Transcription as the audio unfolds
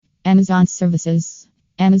Amazon services.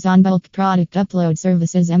 Amazon bulk product upload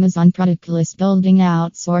services. Amazon product list building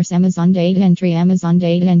outsource. Amazon data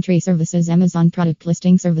entry services. Amazon product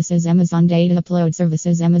listing services. Amazon data upload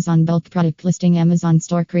services. Amazon bulk product listing. Amazon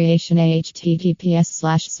store creation.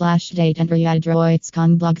 https://date entry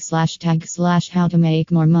adroits.com blog/tag/how to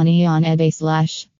make more money on eBay/